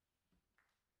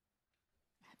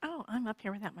Oh, I'm up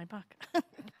here without my book. Can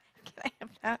I have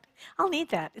that? I'll need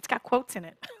that. It's got quotes in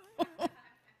it.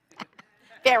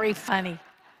 Very funny.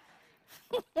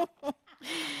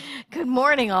 Good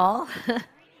morning, all.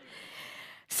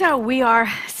 So we are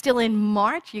still in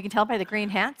March. You can tell by the green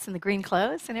hats and the green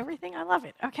clothes and everything. I love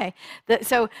it. Okay.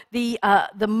 So the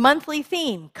monthly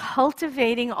theme,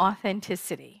 cultivating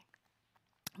authenticity.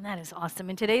 And that is awesome.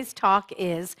 And today's talk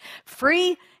is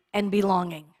free and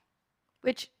belonging,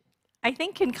 which I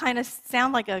think can kind of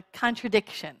sound like a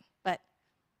contradiction, but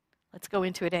let's go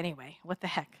into it anyway. What the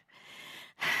heck?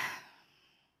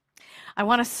 I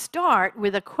want to start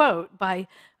with a quote by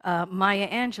Maya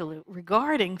Angelou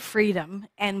regarding freedom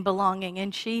and belonging,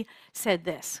 and she said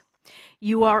this: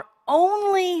 "You are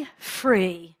only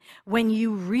free when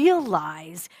you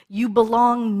realize you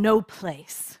belong no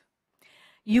place.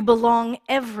 You belong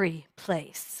every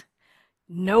place,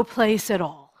 no place at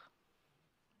all."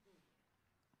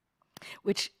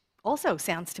 Which also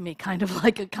sounds to me kind of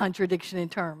like a contradiction in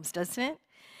terms, doesn't it?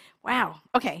 Wow.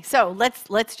 Okay, so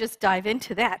let's just dive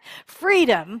into that.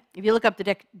 Freedom, if you look up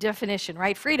the definition,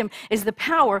 right? Freedom is the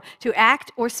power to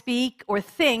act or speak or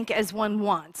think as one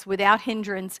wants without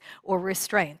hindrance or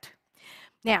restraint.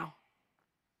 Now,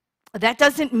 that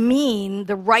doesn't mean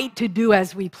the right to do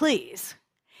as we please.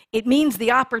 It means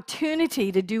the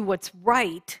opportunity to do what's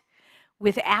right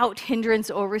without hindrance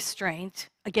or restraint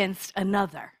against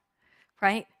another,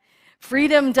 right?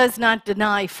 Freedom does not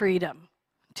deny freedom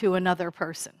to another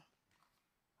person.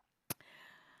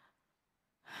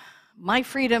 My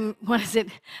freedom, what is it?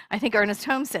 I think Ernest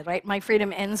Holmes said, right? My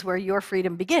freedom ends where your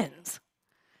freedom begins.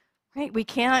 Right? We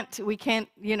can't,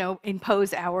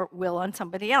 impose our will on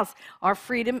somebody else. Our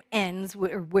freedom ends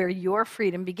where your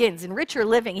freedom begins. In Richer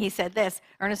Living, he said this,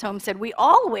 Ernest Holmes said, "We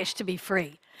all wish to be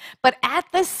free, but at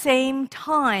the same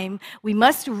time, we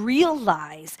must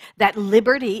realize that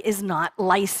liberty is not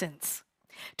license.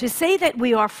 To say that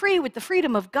we are free with the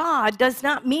freedom of God does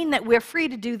not mean that we're free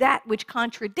to do that which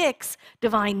contradicts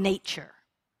divine nature.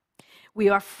 We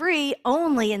are free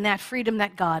only in that freedom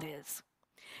that God is.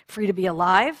 Free to be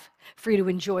alive, free to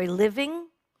enjoy living.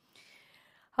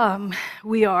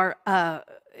 We are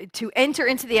to enter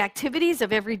into the activities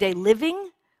of everyday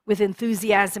living with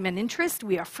enthusiasm and interest.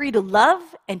 We are free to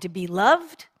love and to be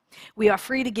loved. We are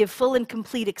free to give full and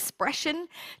complete expression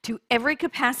to every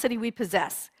capacity we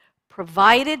possess,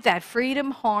 provided that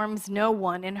freedom harms no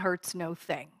one and hurts no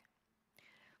thing."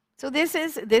 So this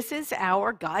is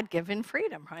our God-given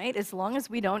freedom, right? As long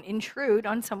as we don't intrude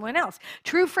on someone else.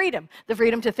 True freedom, the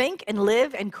freedom to think and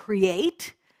live and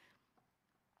create,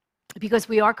 because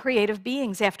we are creative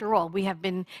beings after all. We have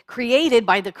been created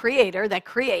by the Creator that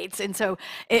creates, and so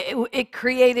it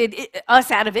created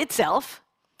us out of itself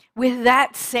with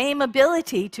that same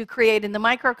ability to create in the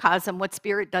microcosm what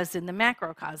Spirit does in the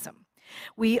macrocosm.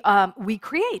 We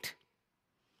create.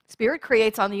 Spirit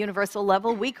creates on the universal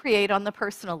level. We create on the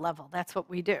personal level. That's what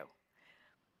we do.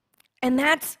 And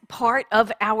that's part of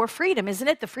our freedom, isn't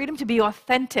it? The freedom to be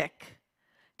authentic,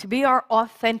 to be our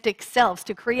authentic selves,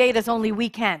 to create as only we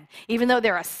can. Even though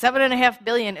there are 7.5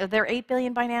 billion, are there 8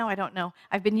 billion by now? I don't know.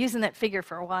 I've been using that figure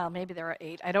for a while. Maybe there are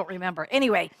 8. I don't remember.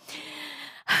 Anyway,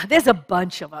 there's a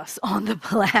bunch of us on the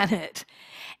planet.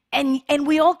 And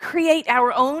we all create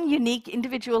our own unique,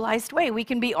 individualized way. We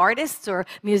can be artists or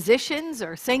musicians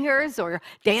or singers or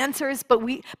dancers,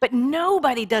 but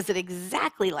nobody does it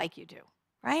exactly like you do,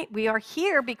 right? We are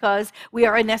here because we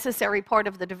are a necessary part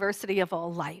of the diversity of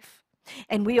all life.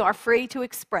 And we are free to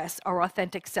express our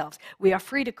authentic selves. We are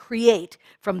free to create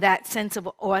from that sense of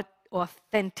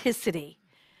authenticity.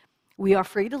 We are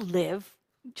free to live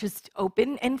just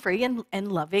open and free and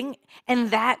loving,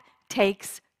 and that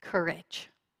takes courage.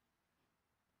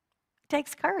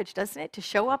 Takes courage, doesn't it? To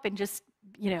show up and just,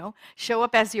 show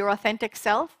up as your authentic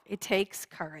self. It takes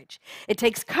courage. It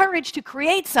takes courage to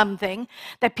create something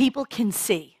that people can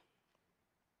see.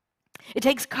 It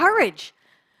takes courage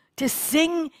to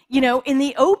sing, in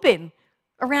the open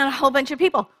around a whole bunch of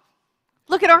people.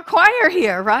 Look at our choir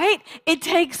here, right? It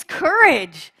takes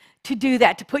courage to do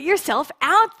that, to put yourself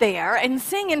out there and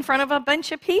sing in front of a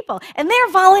bunch of people. And they're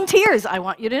volunteers, I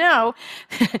want you to know.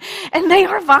 And they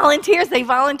are volunteers. They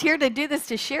volunteer to do this,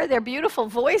 to share their beautiful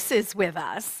voices with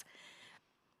us.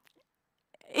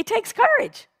 It takes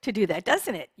courage to do that,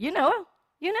 doesn't it? You know.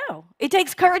 It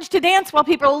takes courage to dance while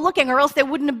people are looking, or else there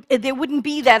wouldn't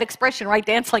be that expression, right?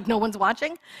 Dance like no one's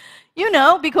watching.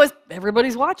 Because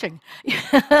everybody's watching.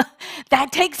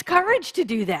 That takes courage to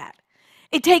do that.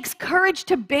 It takes courage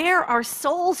to bare our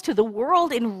souls to the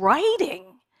world in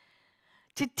writing.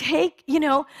 To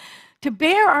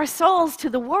bare our souls to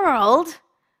the world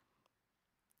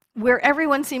where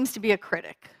everyone seems to be a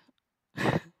critic.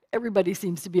 Everybody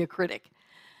seems to be a critic.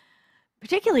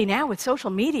 Particularly now with social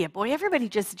media, boy, everybody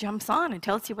just jumps on and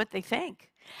tells you what they think.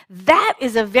 That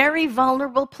is a very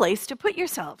vulnerable place to put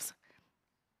yourselves.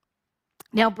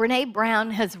 Now, Brené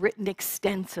Brown has written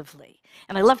extensively,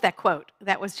 and I love that quote.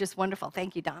 That was just wonderful.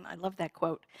 Thank you, Don. I love that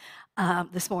quote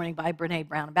this morning by Brené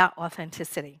Brown about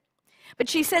authenticity. But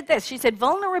she said this. She said,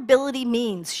 vulnerability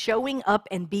means showing up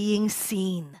and being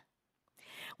seen.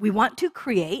 We want to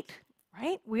create,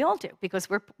 right? We all do, because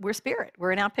we're spirit.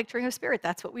 We're an outpicturing of spirit.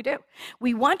 That's what we do.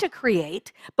 We want to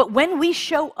create, but when we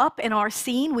show up and are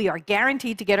seen, we are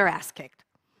guaranteed to get our ass kicked.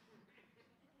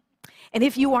 And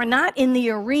if you are not in the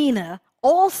arena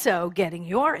also getting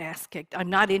your ass kicked, I'm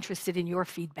not interested in your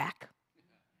feedback.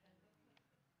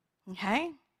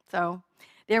 Okay? So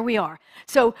there we are.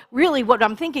 So really what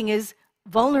I'm thinking is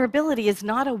vulnerability is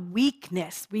not a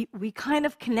weakness. We kind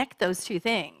of connect those two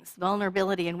things,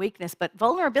 vulnerability and weakness, but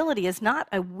vulnerability is not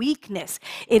a weakness.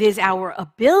 It is our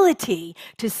ability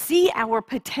to see our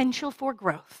potential for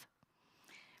growth.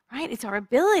 Right? It's our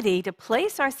ability to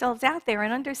place ourselves out there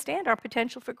and understand our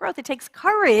potential for growth. It takes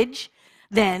courage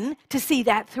then to see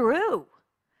that through.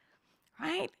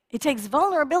 Right? It takes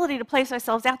vulnerability to place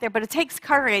ourselves out there, but it takes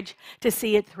courage to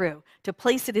see it through, to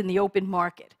place it in the open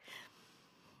market.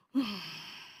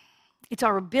 It's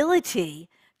our ability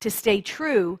to stay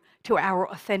true to our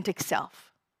authentic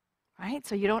self. Right?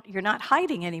 So you're not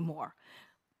hiding anymore.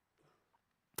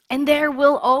 And there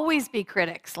will always be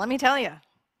critics, let me tell you.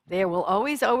 There will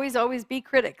always, always, always be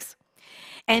critics.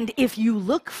 And if you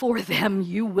look for them,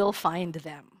 you will find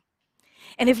them.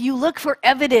 And if you look for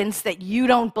evidence that you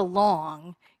don't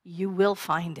belong, you will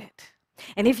find it.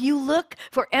 And if you look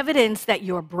for evidence that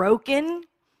you're broken,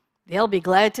 they'll be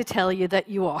glad to tell you that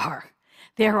you are.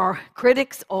 There are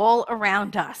critics all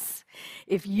around us.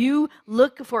 If you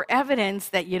look for evidence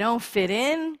that you don't fit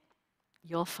in,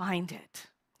 you'll find it.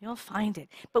 You'll find it.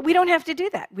 But we don't have to do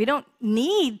that. We don't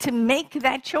need to make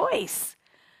that choice.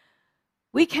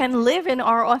 We can live in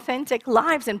our authentic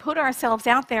lives and put ourselves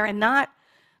out there and not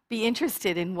be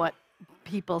interested in what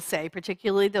people say,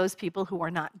 particularly those people who are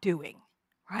not doing,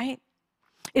 right?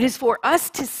 It is for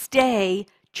us to stay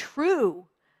true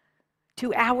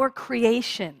to our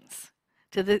creations,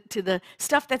 to the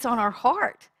stuff that's on our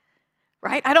heart.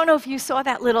 Right? I don't know if you saw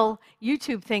that little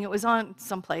YouTube thing. It was on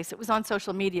someplace. It was on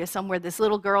social media somewhere. This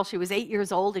little girl, she was 8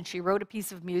 years old, and she wrote a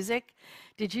piece of music.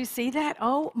 Did you see that?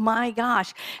 Oh, my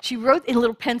gosh. She wrote in a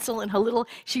little pencil and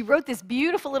she wrote this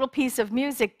beautiful little piece of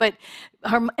music, but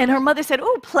her mother said,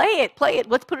 oh, play it.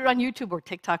 Let's put it on YouTube or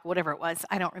TikTok, whatever it was.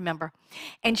 I don't remember.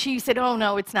 And she said, oh,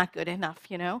 no, it's not good enough,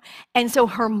 you know? And so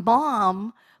her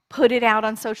mom put it out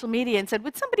on social media and said,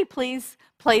 would somebody please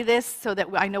play this so that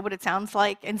I know what it sounds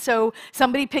like? And so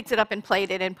somebody picked it up and played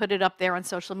it and put it up there on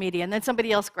social media. And then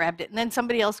somebody else grabbed it. And then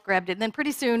somebody else grabbed it. And then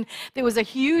pretty soon there was a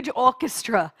huge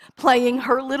orchestra playing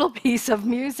her little piece of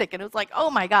music. And it was like, oh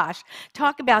my gosh,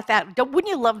 talk about that. Wouldn't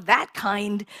you love that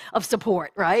kind of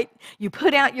support, right? You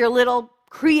put out your little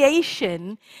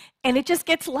creation and it just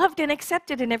gets loved and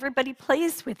accepted and everybody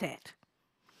plays with it.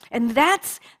 And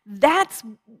that's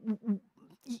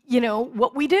you know,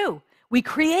 what we do. We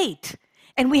create,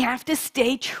 and we have to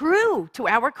stay true to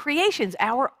our creations,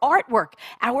 our artwork,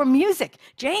 our music.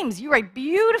 James, you write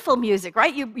beautiful music,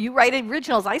 right? You write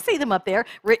originals. I see them up there,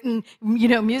 written, you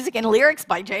know, music and lyrics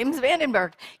by James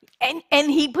Vandenberg,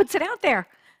 and he puts it out there.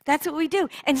 That's what we do.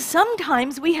 And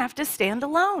sometimes we have to stand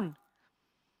alone,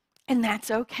 and that's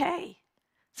okay.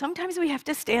 Sometimes we have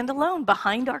to stand alone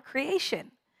behind our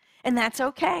creation, and that's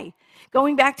okay.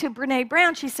 Going back to Brené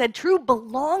Brown, she said, true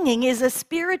belonging is a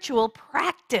spiritual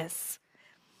practice.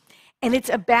 And it's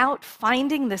about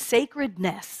finding the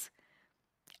sacredness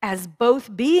as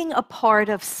both being a part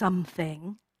of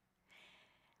something,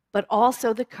 but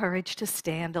also the courage to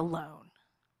stand alone.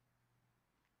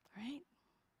 Right?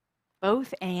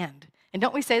 Both and. And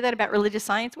don't we say that about religious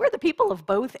science? We're the people of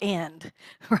both and,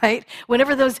 right?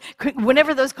 Whenever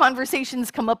those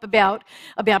conversations come up about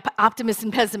optimist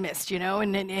and pessimist, you know,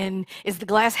 and is the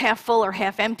glass half full or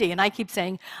half empty? And I keep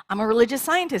saying, I'm a religious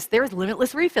scientist. There's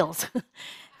limitless refills.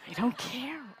 I don't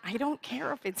care. I don't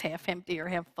care if it's half empty or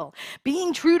half full.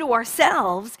 Being true to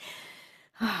ourselves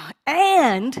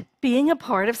and being a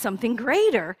part of something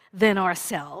greater than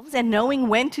ourselves and knowing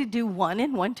when to do one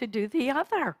and when to do the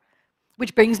other.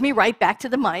 Which brings me right back to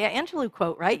the Maya Angelou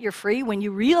quote, right? You're free when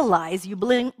you realize you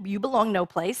belong no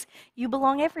place, you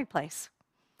belong every place.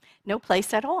 No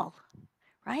place at all,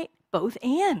 right? Both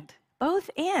and.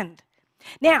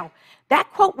 Now,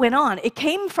 that quote went on. It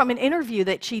came from an interview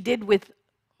that she did with,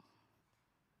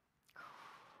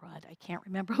 I can't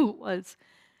remember who it was.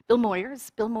 Bill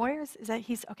Moyers, is that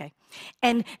he's okay?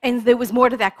 And there was more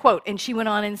to that quote, and she went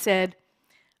on and said,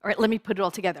 all right, let me put it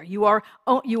all together. You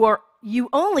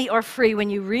only are free when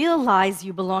you realize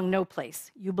you belong no place.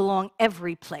 You belong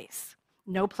every place,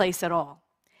 no place at all.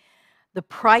 The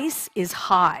price is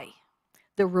high.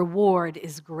 The reward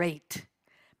is great.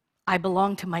 I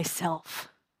belong to myself.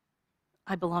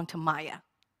 I belong to Maya.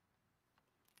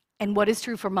 And what is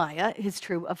true for Maya is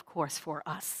true, of course, for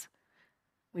us.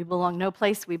 We belong no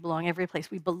place. We belong every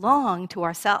place. We belong to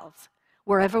ourselves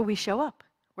wherever we show up.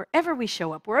 Wherever we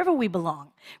show up, wherever we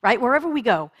belong, right? Wherever we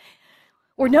go,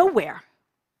 or nowhere,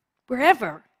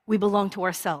 wherever we belong to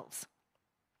ourselves.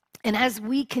 And as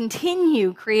we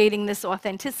continue creating this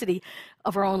authenticity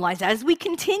of our own lives, as we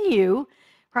continue,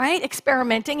 right,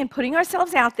 experimenting and putting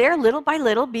ourselves out there little by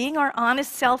little, being our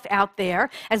honest self out there,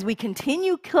 as we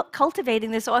continue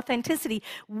cultivating this authenticity,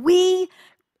 we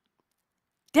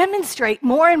demonstrate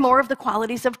more and more of the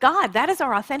qualities of God. That is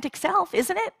our authentic self,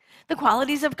 isn't it? The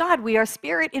qualities of God. We are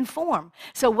spirit in form.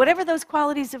 So whatever those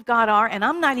qualities of God are, and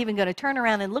I'm not even going to turn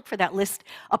around and look for that list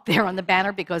up there on the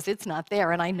banner because it's not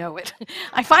there and I know it.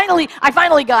 I finally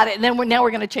got it, and then now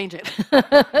we're going to change it.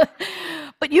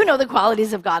 But you know the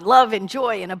qualities of God: love and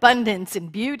joy and abundance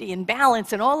and beauty and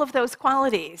balance and all of those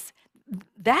qualities.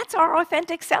 That's our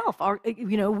authentic self.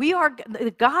 We are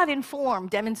God in form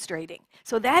demonstrating.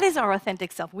 So that is our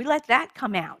authentic self. We let that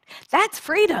come out. That's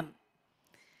freedom.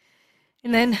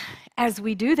 And then as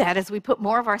we do that, as we put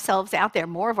more of ourselves out there,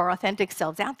 more of our authentic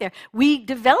selves out there, we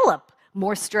develop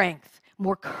more strength,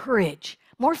 more courage,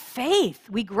 more faith.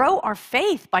 We grow our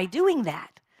faith by doing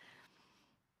that.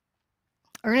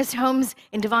 Ernest Holmes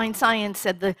in Divine Science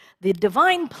said the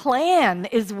divine plan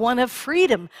is one of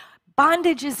freedom.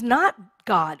 Bondage is not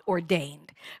God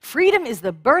ordained. Freedom is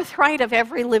the birthright of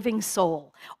every living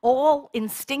soul. All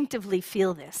instinctively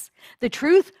feel this. The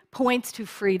truth points to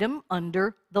freedom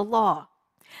under the law.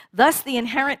 Thus, the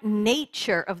inherent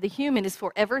nature of the human is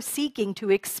forever seeking to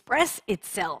express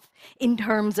itself in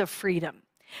terms of freedom.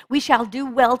 We shall do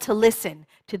well to listen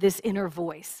to this inner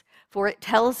voice, for it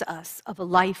tells us of a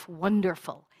life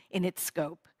wonderful in its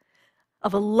scope,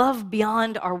 of a love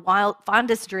beyond our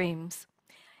fondest dreams,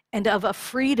 and of a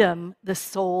freedom the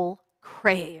soul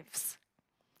craves.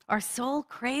 Our soul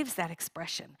craves that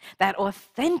expression, that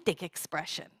authentic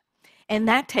expression, and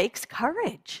that takes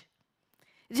courage.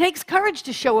 It takes courage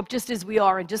to show up just as we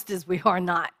are and just as we are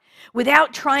not,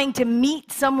 without trying to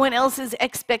meet someone else's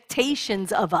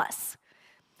expectations of us,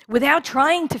 without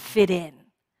trying to fit in,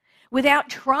 without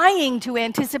trying to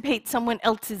anticipate someone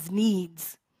else's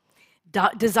needs,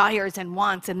 desires and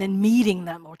wants, and then meeting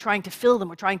them or trying to fill them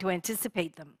or trying to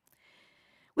anticipate them.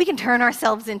 We can turn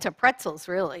ourselves into pretzels,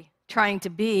 really, trying to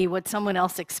be what someone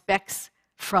else expects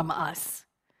from us.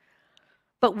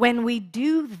 But when we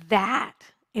do that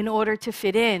in order to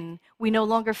fit in, we no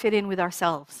longer fit in with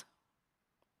ourselves.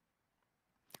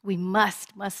 We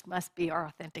must be our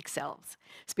authentic selves.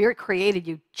 Spirit created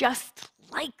you just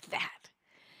like that.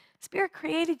 Spirit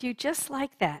created you just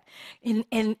like that. And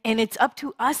it's up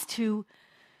to us to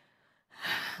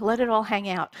let it all hang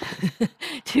out,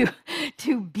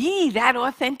 to be that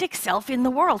authentic self in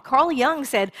the world. Carl Jung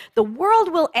said, the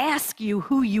world will ask you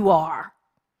who you are.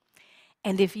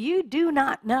 And if you do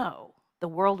not know, the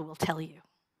world will tell you.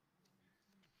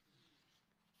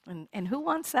 And who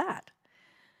wants that?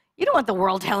 You don't want the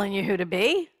world telling you who to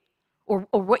be, or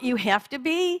what you have to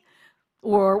be,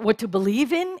 or what to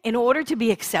believe in order to be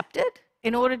accepted,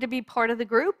 in order to be part of the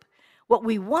group. What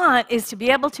we want is to be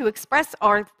able to express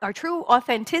our true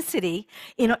authenticity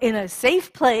in a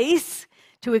safe place,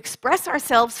 to express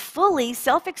ourselves fully,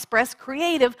 self-expressed,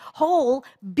 creative, whole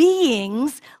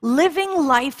beings, living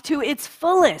life to its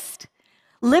fullest,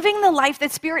 living the life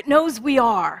that Spirit knows we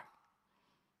are.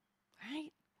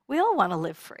 Right? We all want to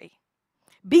live free.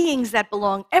 Beings that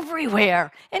belong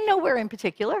everywhere and nowhere in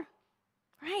particular.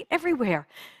 Right? Everywhere.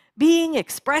 Being,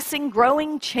 expressing,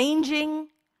 growing, changing,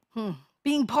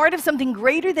 being part of something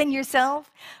greater than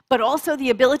yourself, but also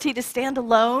the ability to stand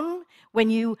alone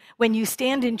when you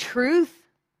stand in truth.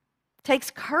 It takes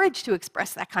courage to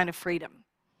express that kind of freedom.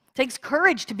 It takes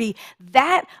courage to be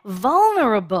that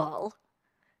vulnerable,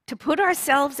 to put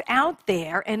ourselves out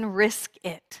there and risk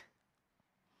it.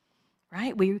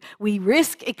 Right? We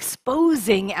risk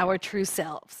exposing our true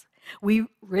selves. We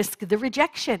risk the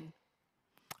rejection.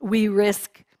 We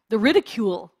risk the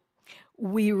ridicule.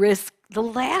 We risk the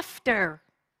laughter,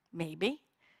 maybe.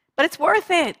 But it's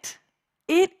worth it.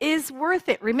 It is worth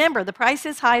it. Remember, the price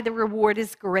is high, the reward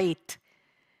is great.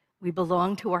 We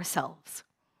belong to ourselves.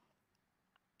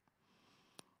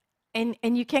 And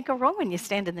you can't go wrong when you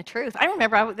stand in the truth. I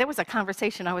remember there was a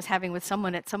conversation I was having with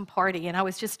someone at some party, and I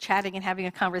was just chatting and having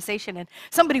a conversation, and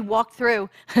somebody walked through.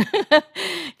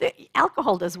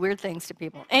 Alcohol does weird things to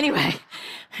people. Anyway,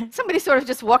 somebody sort of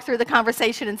just walked through the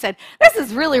conversation and said, "This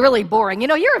is really, really boring. You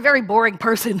know, you're a very boring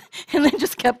person," and then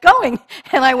just kept going.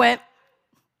 And I went,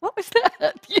 "What was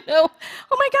that?" You know,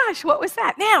 "Oh my gosh, what was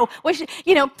that?" Now,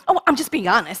 I'm just being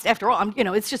honest. After all,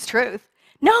 it's just truth.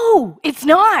 No, it's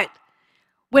not.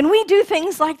 When we do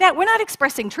things like that, we're not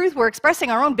expressing truth, we're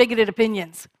expressing our own bigoted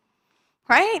opinions,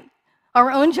 right? Our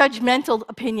own judgmental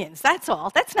opinions, that's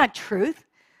all. That's not truth.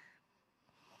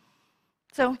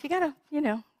 So you gotta,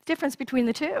 difference between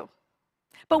the two.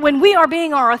 But when we are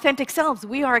being our authentic selves,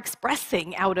 we are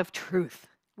expressing out of truth.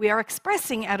 We are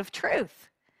expressing out of truth.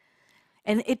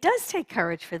 And it does take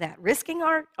courage for that, risking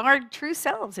our true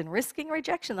selves and risking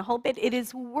rejection, the whole bit. It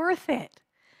is worth it.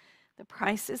 The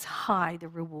price is high, the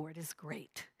reward is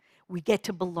great. We get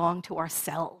to belong to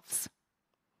ourselves.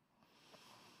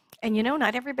 And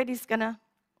not everybody's gonna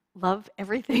love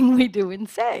everything we do and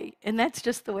say, and that's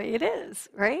just the way it is,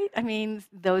 right? I mean,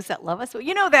 those that love us,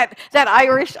 that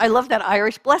Irish, I love that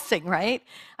Irish blessing, right?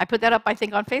 I put that up, I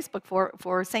think, on Facebook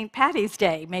for St. Patty's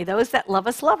Day. May those that love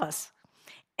us,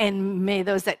 and may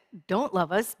those that don't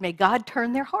love us, may God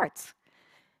turn their hearts.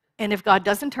 And if God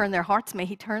doesn't turn their hearts, may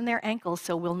he turn their ankles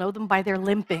so we'll know them by their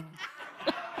limping.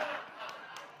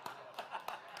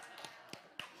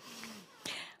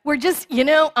 We're just,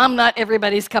 I'm not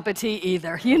everybody's cup of tea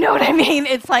either. You know what I mean?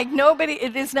 It's like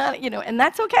it is not, and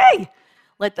that's okay.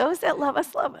 Let those that love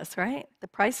us, right? The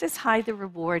price is high, the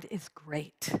reward is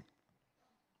great.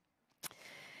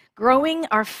 Growing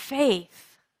our faith,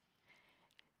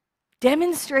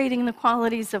 demonstrating the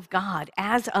qualities of God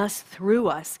as us, through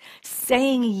us,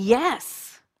 saying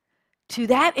yes to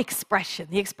that expression,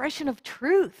 the expression of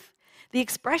truth, the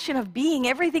expression of being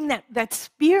everything that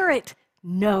Spirit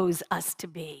knows us to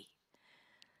be.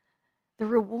 The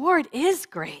reward is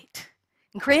great.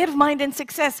 In Creative Mind and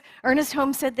Success, Ernest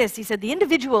Holmes said this. He said, "The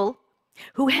individual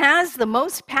who has the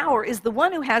most power is the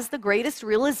one who has the greatest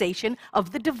realization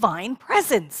of the divine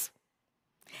presence,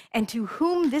 and to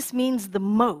whom this means the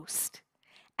most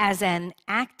as an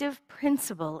active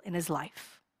principle in his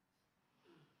life."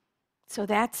 So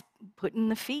that's putting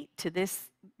the feet to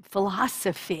this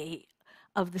philosophy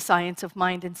of the science of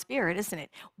mind and spirit, isn't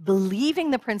it?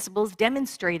 Believing the principles,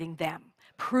 demonstrating them,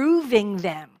 proving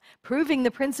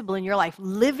the principle in your life,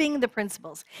 living the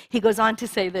principles. He goes on to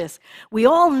say this: "We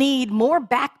all need more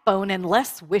backbone and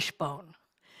less wishbone.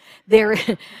 There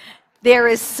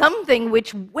is something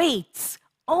which waits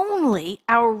only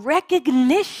our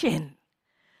recognition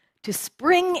to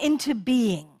spring into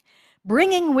being,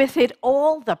 bringing with it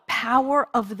all the power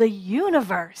of the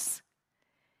universe.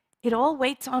 It all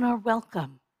waits on our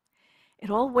welcome. It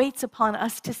all waits upon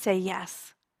us to say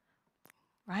yes,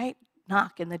 right?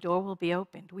 Knock and the door will be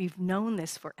opened. We've known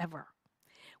this forever.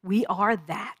 We are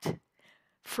that.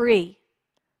 Free,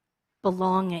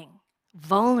 belonging,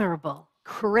 vulnerable,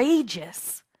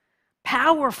 courageous,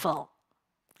 powerful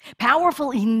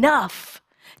enough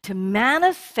to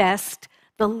manifest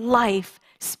the life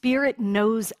Spirit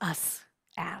knows us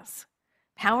as.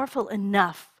 Powerful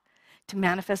enough to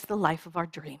manifest the life of our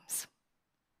dreams.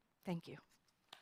 Thank you.